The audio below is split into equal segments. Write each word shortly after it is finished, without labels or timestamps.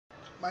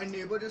My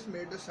neighbor just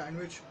made the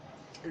sandwich.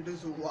 It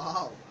is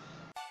wow.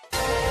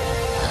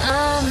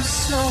 I'm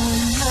so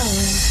in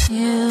love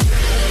with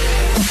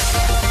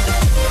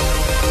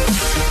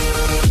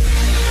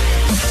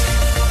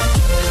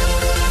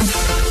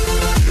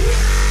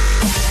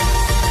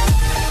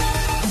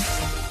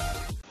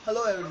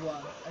Hello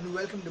everyone and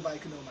welcome to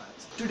Bike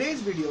Nomads.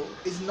 Today's video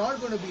is not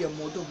going to be a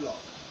moto vlog,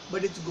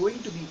 but it's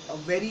going to be a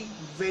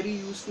very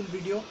useful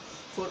video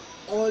for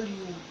all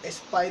you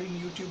aspiring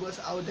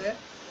YouTubers out there.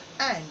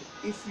 And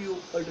if you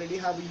already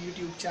have a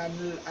YouTube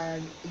channel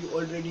and you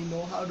already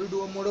know how to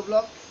do a moto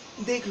vlog,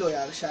 देख लो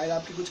यार शायद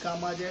आपके कुछ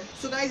काम आ जाए.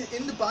 So guys,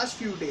 in the past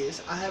few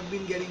days I have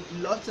been getting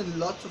lots and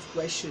lots of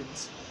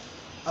questions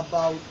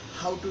about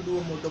how to do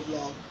a moto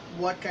vlog,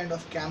 what kind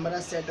of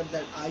camera setup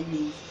that I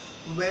use,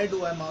 where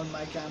do I mount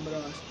my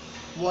cameras,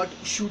 what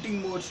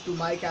shooting modes do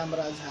my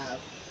cameras have,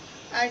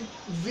 and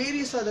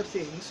various other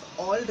things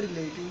all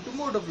relating to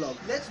moto vlog.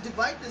 Let's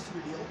divide this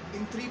video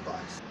in three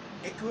parts.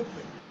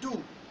 Equipment.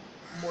 2.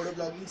 Moto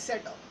vlogging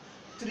setup.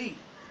 3.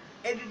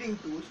 Editing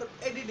tools or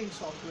editing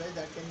software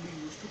that can be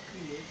used to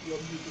create your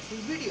beautiful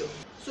videos.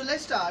 So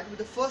let's start with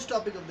the first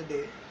topic of the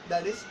day,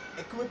 that is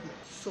equipment.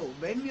 So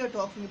when we are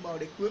talking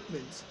about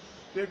equipments,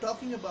 we are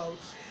talking about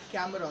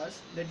cameras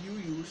that you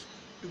use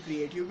to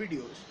create your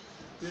videos.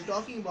 We are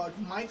talking about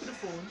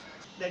microphones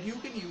that you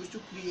can use to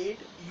create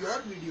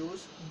your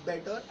videos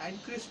better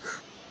and crisper.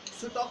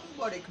 So talking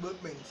about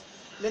equipments,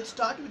 let's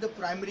start with the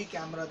primary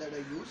camera that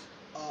I use,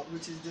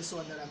 which is this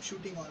one that I'm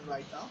shooting on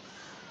right now.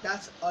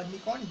 That's a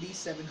Nikon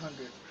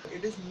D700.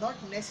 It is not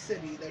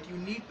necessary that you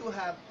need to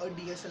have a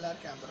DSLR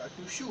camera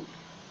to shoot.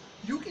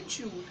 You can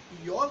shoot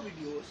your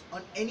videos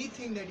on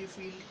anything that you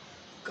feel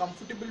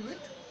comfortable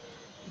with,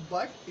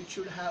 but it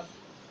should have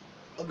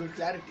a good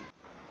clarity.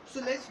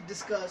 So let's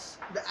discuss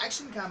the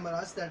action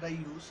cameras that I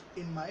use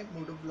in my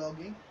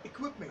motovlogging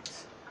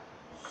equipments.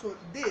 So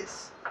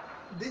this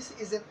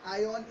is an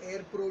Ion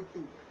Air Pro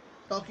 2.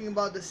 Talking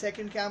about the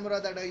second camera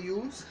that I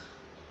use,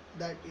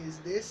 that is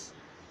this.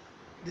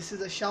 This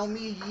is a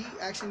Xiaomi Yi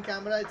action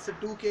camera. It's a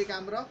 2K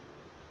camera.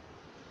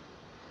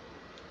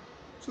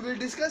 So we'll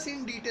discuss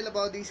in detail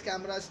about these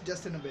cameras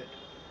just in a bit.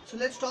 So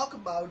let's talk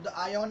about the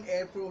Ion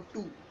Air Pro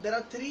 2. There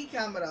are 3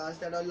 cameras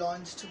that are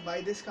launched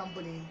by this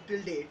company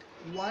till date.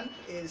 One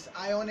is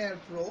Ion Air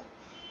Pro,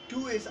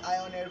 2 is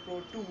Ion Air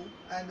Pro 2,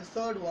 and the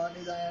third one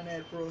is Ion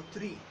Air Pro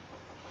 3.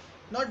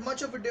 Not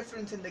much of a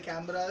difference in the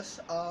cameras,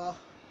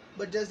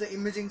 but just the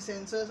imaging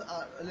sensors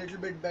are a little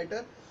bit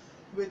better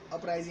with a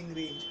pricing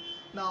range.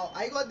 Now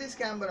I got this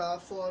camera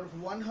for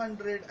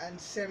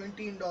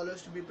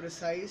 $117 to be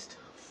precise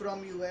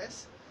from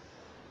US,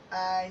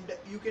 and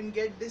you can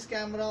get this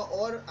camera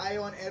or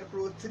Ion Air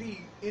Pro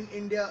 3 in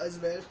India as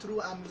well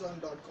through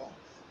Amazon.com.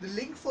 The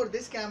link for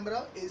this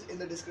camera is in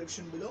the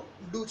description below.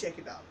 Do check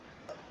it out.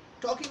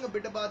 Talking a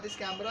bit about this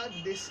camera,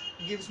 this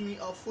gives me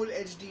a full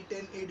HD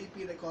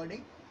 1080p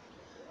recording.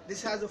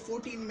 This has a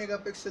 14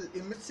 megapixel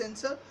image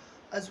sensor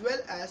as well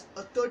as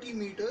a 30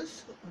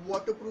 meters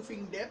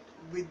waterproofing depth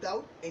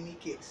without any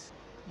case.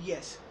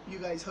 Yes, you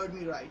guys heard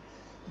me right.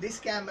 This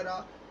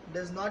camera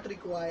does not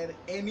require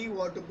any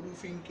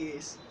waterproofing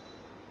case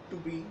to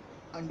be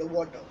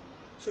underwater.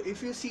 So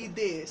if you see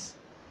this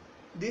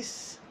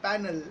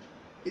panel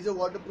is a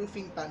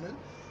waterproofing panel.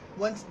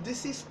 Once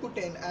this is put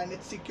in and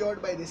it's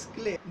secured by this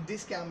clip,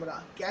 this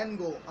camera can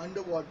go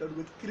underwater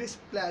with crisp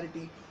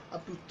clarity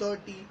up to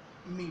 30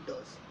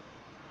 meters.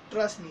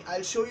 Trust me,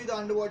 I'll show you the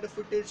underwater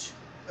footage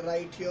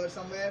right here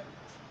somewhere.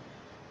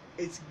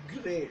 It's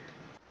great.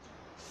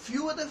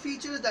 Few other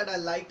features that I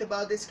liked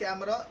about this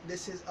camera: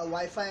 this is a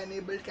Wi-Fi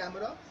enabled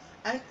camera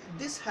and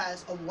this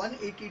has a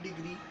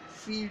 180-degree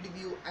field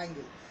view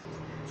angle.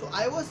 So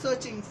I was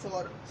searching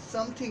for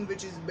something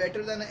which is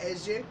better than a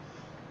SJ,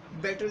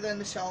 better than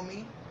the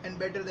Xiaomi, and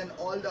better than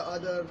all the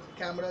other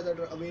cameras that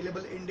are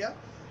available in India,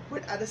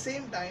 but at the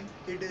same time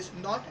it is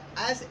not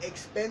as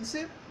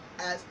expensive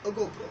as a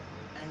GoPro,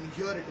 and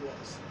here it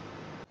was.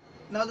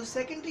 Now the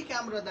secondary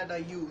camera that I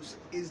use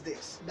is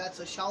this. That's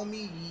a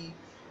Xiaomi Yi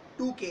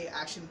 2K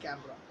action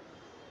camera.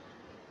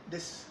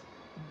 This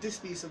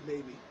piece of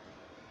baby.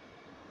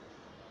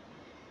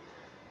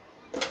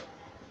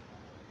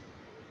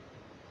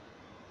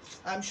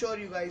 I'm sure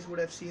you guys would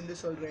have seen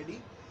this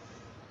already.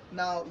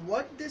 Now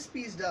what this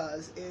piece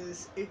does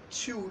is it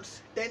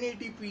shoots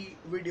 1080p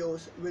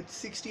videos with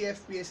 60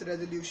 fps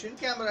resolution.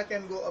 Camera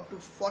can go up to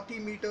 40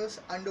 meters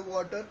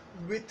underwater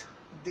with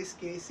this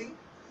casing.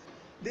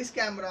 This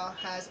camera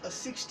has a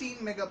 16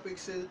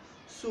 megapixel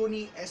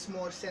Sony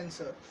SMOR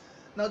sensor.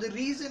 Now the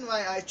reason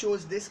why I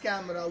chose this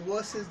camera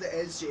versus the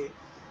SJ,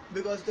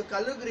 because the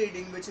color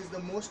grading, which is the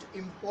most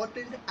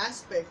important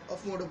aspect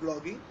of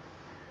motovlogging,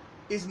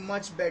 is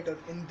much better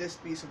in this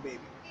piece of baby.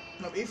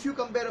 Now if you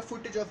compare a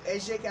footage of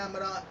SJ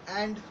camera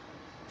and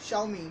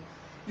Xiaomi,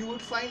 you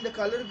would find the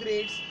color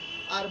grades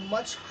are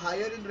much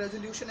higher in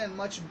resolution and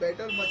much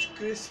better, much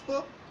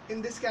crisper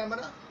in this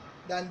camera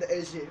than the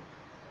SJ.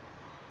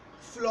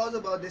 Flaws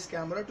about this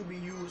camera to be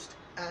used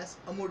as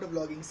a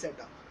motovlogging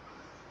setup,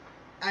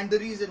 and the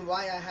reason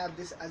why I have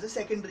this as a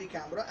secondary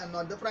camera and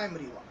not the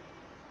primary one.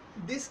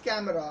 This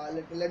camera,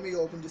 let me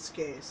open this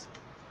case.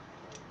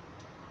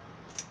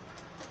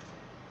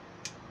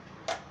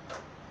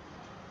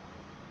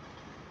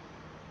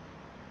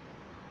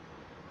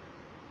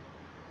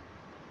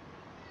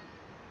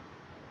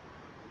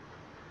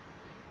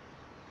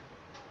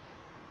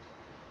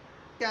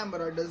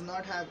 Camera does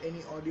not have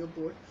any audio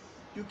port.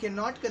 You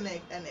cannot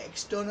connect an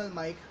external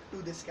mic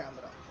to this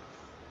camera.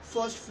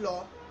 First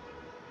flaw,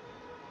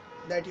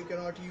 that you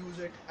cannot use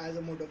it as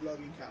a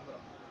motovlogging camera.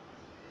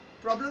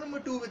 Problem number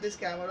 2 with this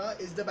camera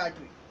is the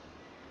battery.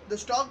 The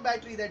stock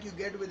battery that you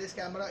get with this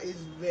camera is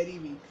very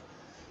weak.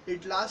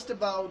 It lasts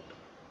about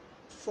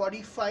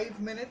 45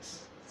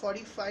 minutes,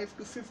 45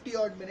 to 50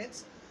 odd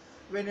minutes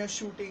when you're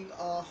shooting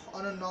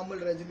on a normal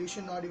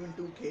resolution, not even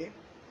 2K,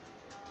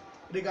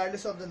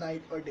 regardless of the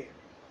night or day.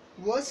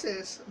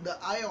 Versus the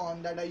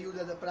Ion that I use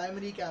as a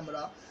primary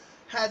camera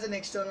has an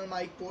external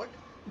mic port.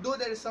 Though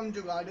there is some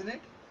jugaad in it,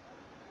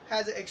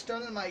 has an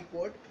external mic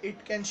port.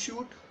 It can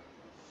shoot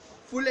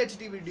full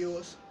HD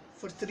videos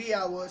for 3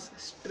 hours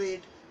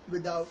straight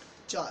without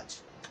charge.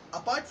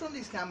 Apart from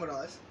these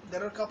cameras,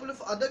 there are a couple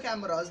of other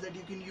cameras that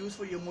you can use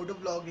for your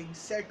motovlogging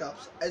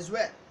setups as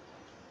well,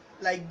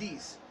 like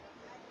these: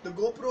 the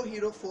GoPro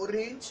Hero 4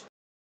 range,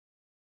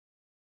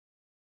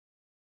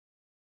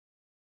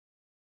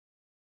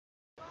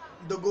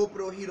 the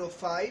GoPro Hero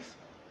 5,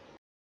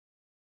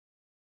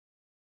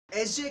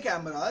 SJ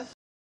cameras,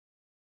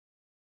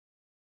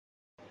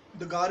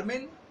 the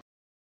Garmin,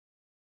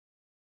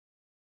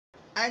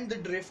 and the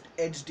Drift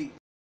HD.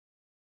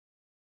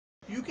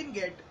 You can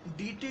get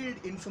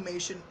detailed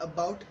information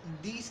about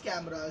these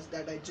cameras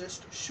that I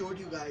just showed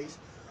you guys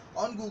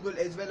on Google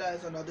as well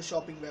as on other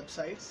shopping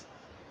websites.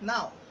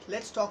 Now,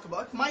 let's talk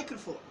about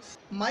microphones.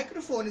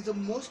 Microphone is the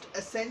most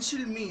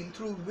essential mean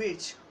through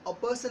which a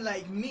person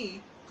like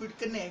me could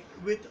connect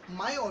with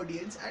my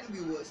audience and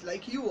viewers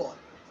like you all.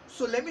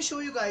 So let me show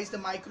you guys the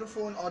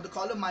microphone or the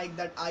collar mic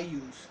that I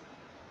use.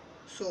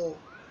 So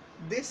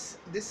this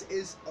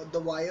is the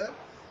wire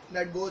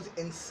that goes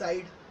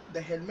inside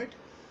the helmet.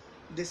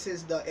 This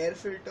is the air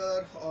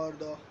filter, or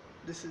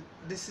this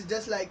is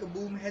just like a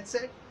boom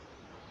headset.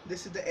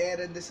 This is the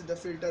air and this is the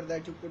filter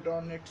that you put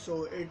on it,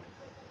 so it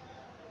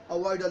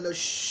avoid all the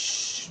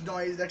shh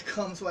noise that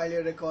comes while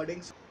you're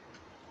recording.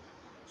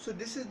 So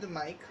this is the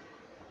mic,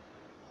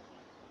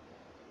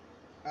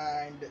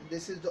 and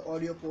this is the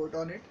audio port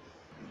on it.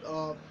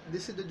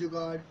 This is the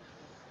jugaad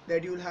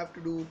that you'll have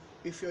to do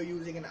if you're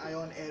using an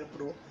Ion Air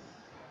Pro.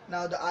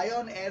 Now the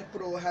Ion Air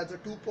Pro has a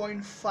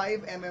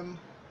 2.5 mm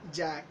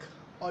jack,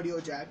 audio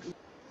jack.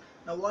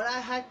 Now what I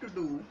had to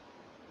do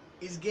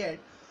is get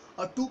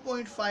a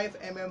 2.5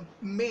 mm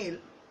male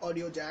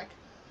audio jack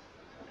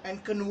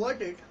and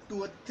convert it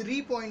to a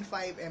 3.5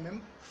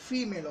 mm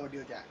female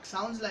audio jack.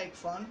 Sounds like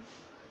fun.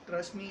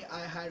 Trust me,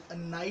 I had a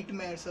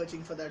nightmare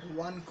searching for that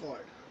one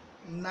cord.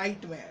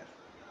 Nightmare.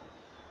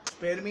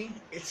 Spare me,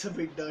 it's a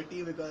bit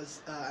dirty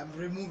because I've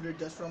removed it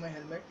just from my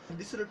helmet.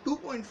 This is a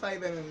 2.5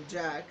 mm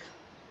jack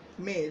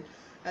male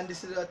and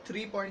this is a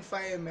 3.5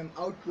 mm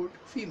output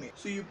female.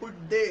 So you put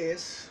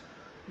this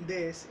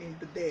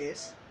into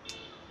this,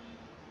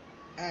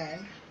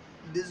 and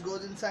this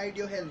goes inside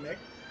your helmet,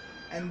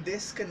 and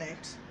this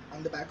connects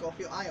on the back of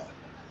your Ion.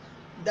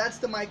 That's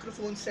the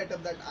microphone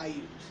setup that I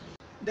use.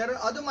 There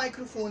are other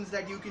microphones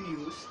that you can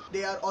use.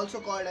 They are also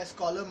called as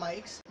collar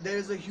mics. There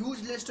is a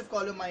huge list of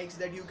collar mics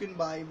that you can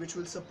buy which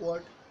will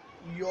support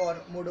your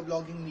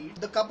motovlogging needs.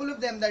 The couple of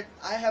them that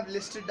I have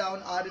listed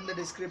down are in the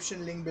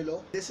description link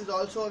below. This is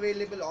also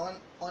available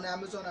on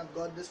Amazon. I've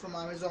got this from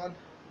Amazon.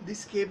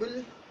 This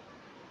cable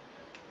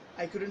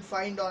I couldn't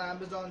find on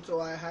Amazon,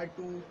 so I had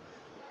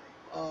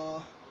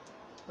to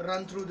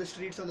run through the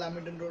streets of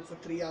Lamington Road for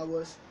 3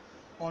 hours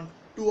on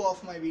 2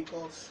 of my week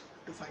offs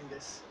to find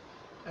this.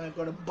 And I've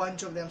got a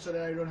bunch of them so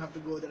that I don't have to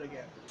go there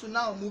again. So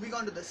now moving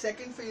on to the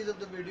second phase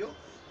of the video,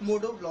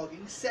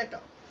 motovlogging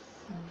setup.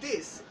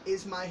 This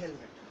is my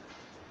helmet.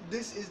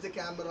 This is the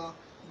camera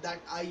that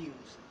I use.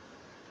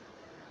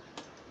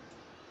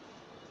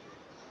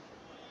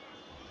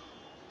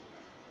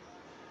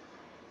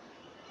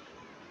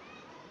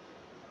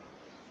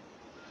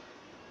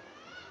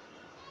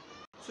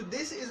 So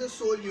this is a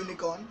Soul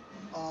Unicorn.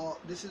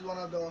 This is one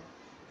of the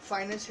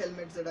finest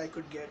helmets that I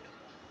could get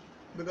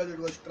because it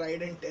was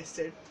tried and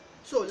tested.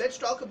 So let's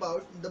talk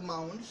about the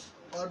mounts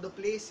or the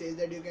places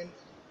that you can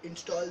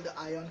install the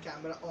Ion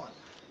camera on.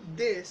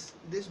 This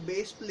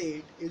base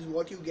plate is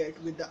what you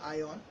get with the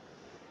Ion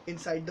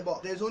inside the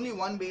box. There's only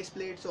one base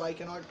plate, so I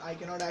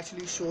cannot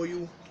actually show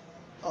you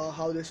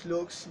how this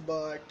looks,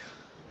 but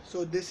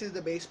so this is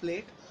the base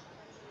plate.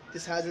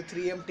 This has a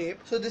 3M tape.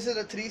 So this is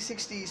a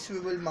 360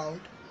 swivel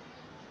mount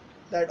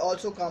that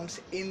also comes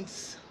in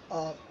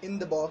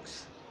the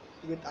box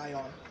with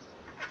Ion.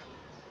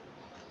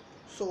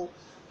 So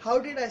how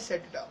did I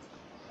set it up?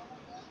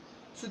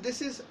 So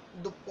this is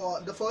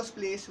the first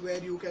place where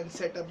you can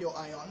set up your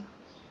Ion.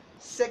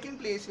 Second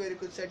place where you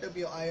could set up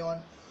your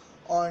Ion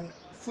on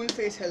full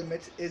face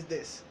helmets is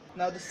this.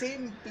 Now the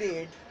same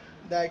plate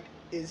that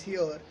is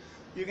here,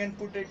 you can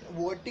put it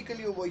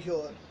vertically over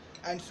here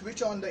and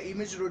switch on the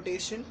image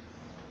rotation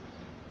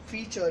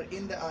feature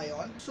in the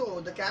Ion.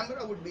 So the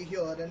camera would be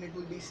here and it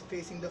will be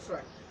facing the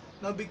front.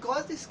 Now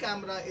because this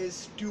camera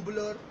is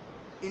tubular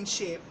in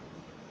shape,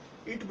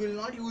 it will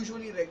not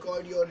usually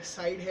record your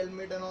side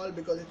helmet and all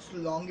because it's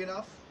long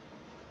enough.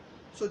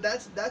 So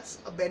that's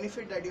a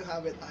benefit that you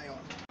have with Ion.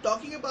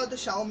 Talking about the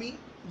Xiaomi,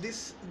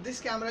 this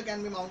camera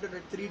can be mounted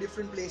at 3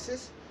 different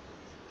places.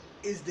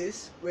 Is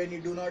this when you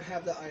do not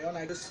have the Ion?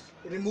 I just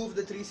remove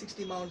the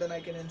 360 mount and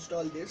I can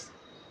install this.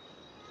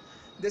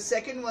 The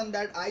second one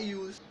that I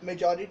use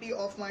majority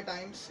of my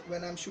times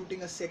when I'm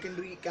shooting a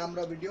secondary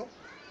camera video,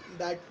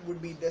 that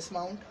would be this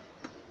mount,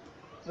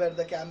 where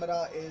the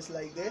camera is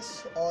like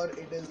this or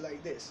it is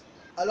like this.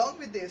 Along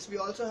with this, we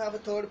also have a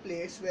third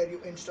place where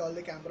you install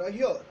the camera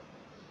here.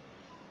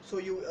 So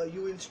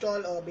you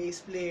install a base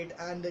plate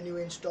and then you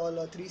install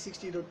a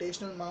 360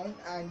 rotational mount,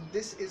 and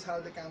this is how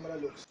the camera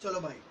looks.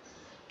 चलो भाई,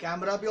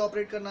 camera भी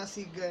operate करना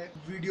सीख गए,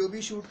 video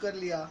भी shoot कर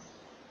लिया.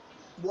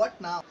 What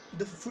now?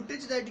 The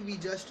footage that we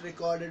just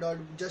recorded or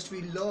just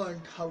we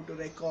learned how to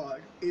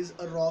record is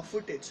a raw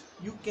footage.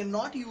 You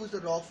cannot use the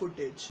raw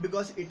footage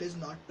because it is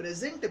not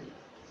presentable.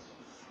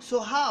 So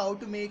how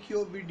to make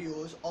your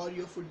videos or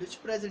your footage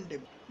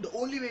presentable? The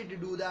only way to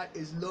do that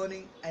is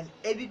learning an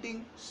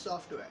editing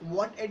software.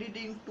 What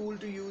editing tool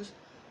to use,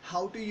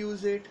 how to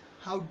use it,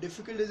 how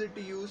difficult is it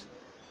to use.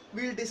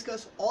 We'll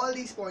discuss all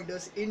these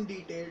pointers in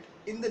detail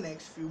in the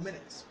next few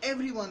minutes.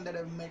 Everyone that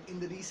I've met in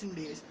the recent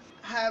days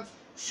have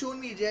shown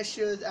me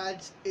gestures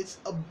as it's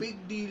a big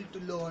deal to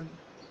learn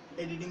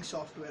editing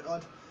software, or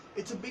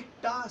it's a big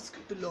task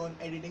to learn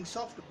editing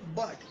software.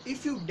 But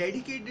if you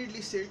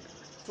dedicatedly sit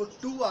for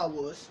 2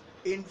 hours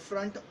in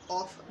front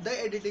of the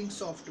editing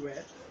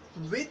software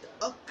with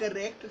a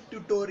correct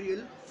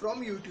tutorial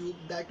from YouTube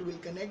that will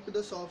connect to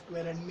the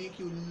software and make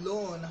you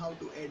learn how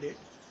to edit,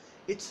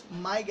 it's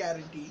my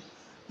guarantee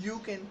you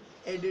can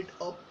edit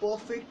a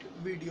perfect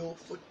video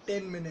for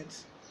 10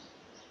 minutes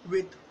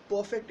with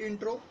perfect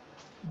intro,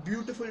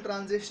 beautiful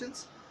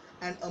transitions,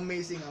 and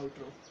amazing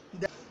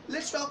outro.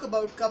 Let's talk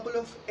about couple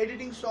of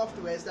editing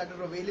softwares that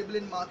are available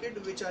in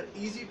market which are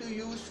easy to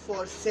use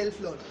for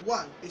self-learning.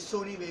 One is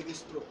Sony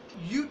Vegas Pro.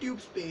 YouTube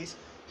space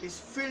is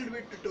filled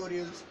with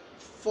tutorials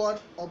for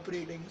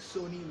operating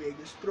Sony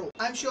Vegas Pro.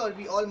 I'm sure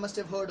we all must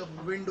have heard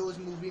of Windows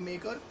Movie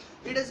Maker.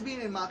 It has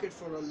been in market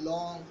for a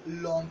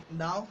long.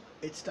 Now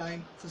it's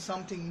time for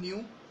something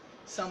new,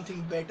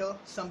 something better,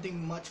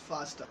 something much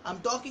faster. I'm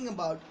talking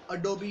about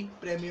Adobe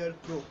Premiere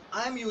Pro.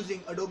 I'm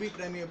using Adobe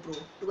Premiere Pro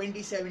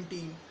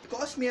 2017. It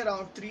cost me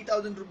around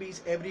 3000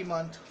 rupees every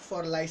month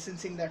for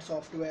licensing that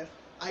software.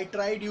 I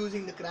tried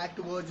using the cracked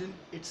version.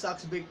 It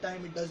sucks big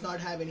time. It does not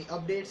have any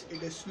updates.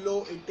 It is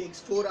slow. It takes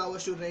 4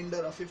 hours to render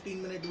a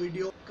 15-minute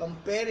video.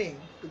 Comparing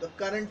to the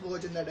current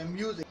version that I'm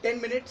using,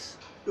 10 minutes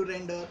to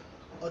render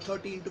a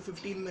 13 to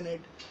 15 minute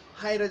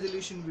high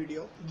resolution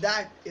video.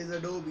 That is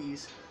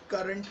Adobe's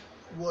current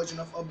version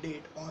of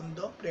update on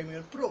the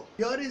Premiere Pro.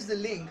 Here is the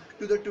link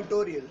to the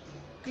tutorial.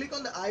 Click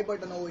on the I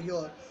button over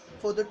here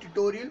for the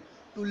tutorial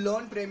to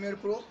learn Premiere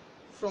Pro,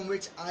 from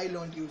which I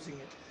learned using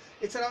it.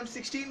 It's around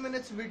 16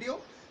 minutes video.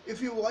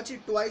 If you watch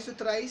it twice or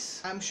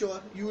thrice, I'm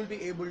sure you will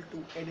be able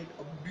to edit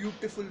a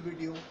beautiful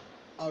video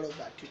out of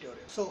that tutorial.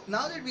 So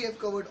now that we have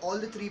covered all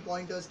the 3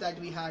 pointers that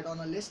we had on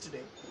our list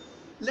today,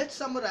 let's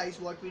summarize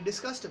what we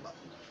discussed about.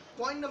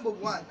 Point number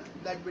 1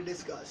 that we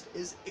discussed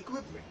is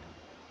equipment.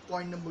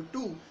 Point number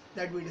 2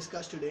 that we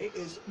discussed today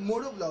is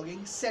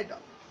motovlogging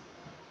setup.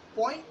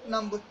 Point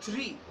number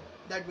 3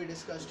 that we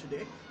discussed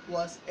today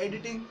was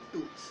editing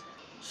tools.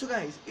 So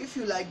guys, if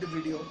you like the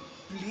video,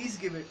 please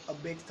give it a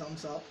big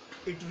thumbs up.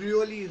 It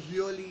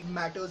really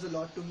matters a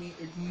lot to me.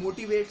 It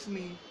motivates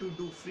me to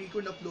do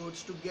frequent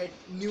uploads, to get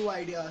new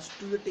ideas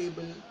to the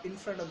table in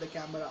front of the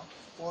camera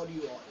for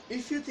you all.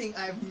 If you think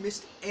I have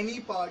missed any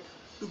part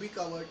to be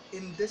covered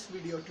in this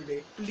video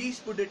today, please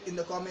put it in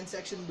the comment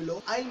section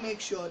below. I'll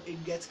make sure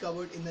it gets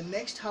covered in the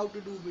next how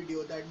to do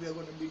video that we are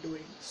going to be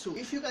doing soon.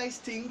 If you guys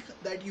think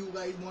that you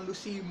guys want to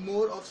see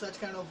more of such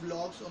kind of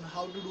vlogs on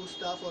how to do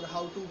stuff or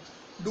how to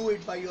do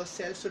it by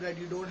yourself so that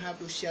you don't have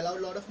to shell out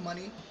a lot of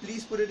money,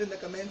 please put it in the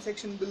comment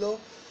section below.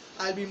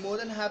 I'll be more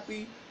than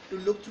happy to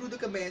look through the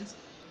comments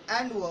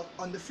and work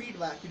on the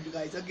feedback you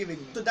guys are giving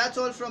me. So that's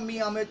all from me,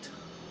 Amit,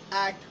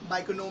 at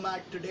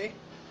Nomad today.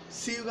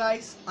 See you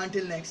guys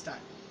until next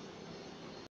time.